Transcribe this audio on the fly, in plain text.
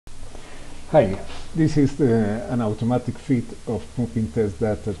Hi, this is an automatic feed of pumping test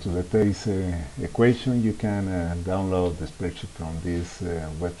data to the Theis equation. You can download the spreadsheet from this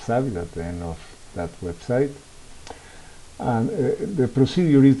website at the end of that website. And the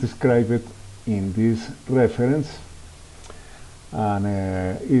procedure is described in this reference, and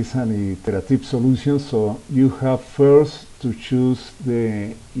it's an iterative solution, so you have first to choose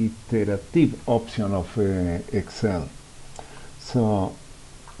the iterative option of Excel. So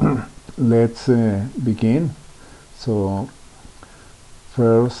let's begin. So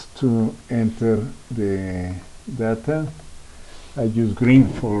first, to enter the data, I use green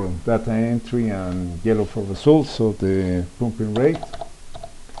for data entry and yellow for results. So the pumping rate,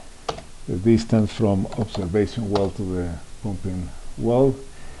 the distance from observation well to the pumping well,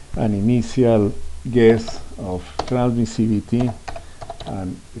 an initial guess of transmissivity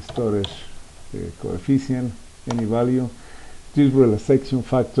and storage coefficient, any value. This relaxation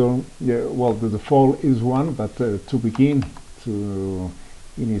factor, well, the default is 1, but to begin to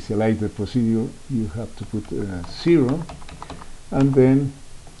initialize the procedure, you have to put 0, and then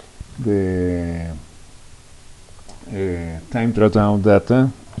the time drawdown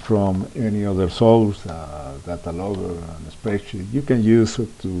data from any other source, data logger and a spreadsheet. You can use up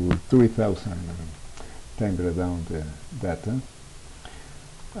to 3000 time drawdown the data.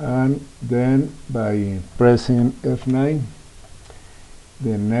 And then by pressing F9,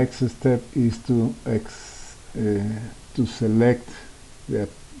 the next step is to select the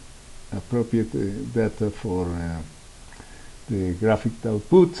appropriate data for the graphic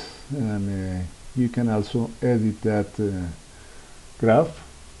output, and you can also edit that graph.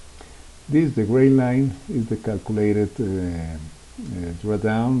 The gray line is the calculated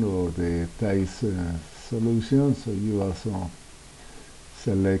drawdown or the Theis solution, so you also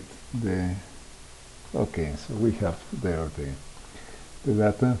select the, okay, so we have there the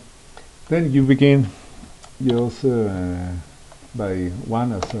data. Then you begin just by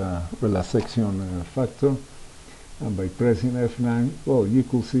 1 as a relaxation factor, and by pressing F9, well, you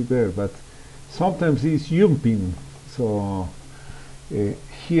could see there, but sometimes it's jumping, so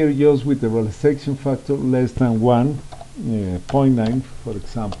here just with the relaxation factor less than 1, 0.9 for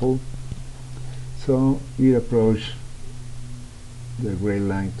example, so it approaches the gray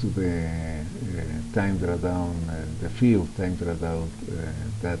line to the time drawdown, the field time drawdown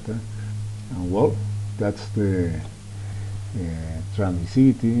data, and well, that's the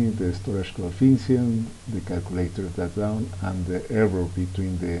transmissivity, the storage coefficient, the calculator drawdown, and the error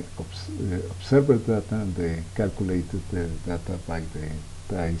between the observed data and the calculated data by the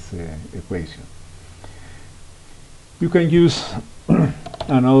Theis equation. You can use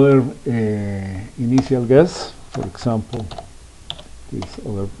another initial guess, for example, these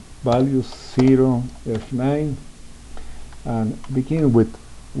other values, 0, F9, and begin with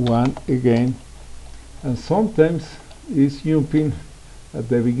 1 again, and sometimes it's jumping at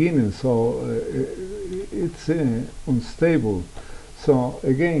the beginning, so it's unstable. So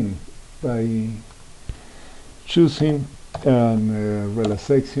again, by choosing a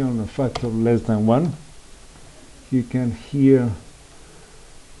relaxation factor less than 1, you can hear,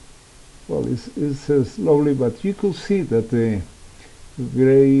 well, it's slowly, but you could see that the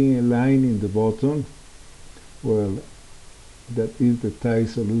gray line in the bottom, well, that is the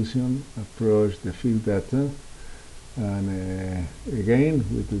Theis solution, approach the field data, and again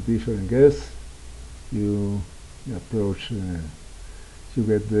with the different guess, you approach, you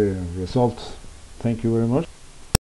get the results. Thank you very much.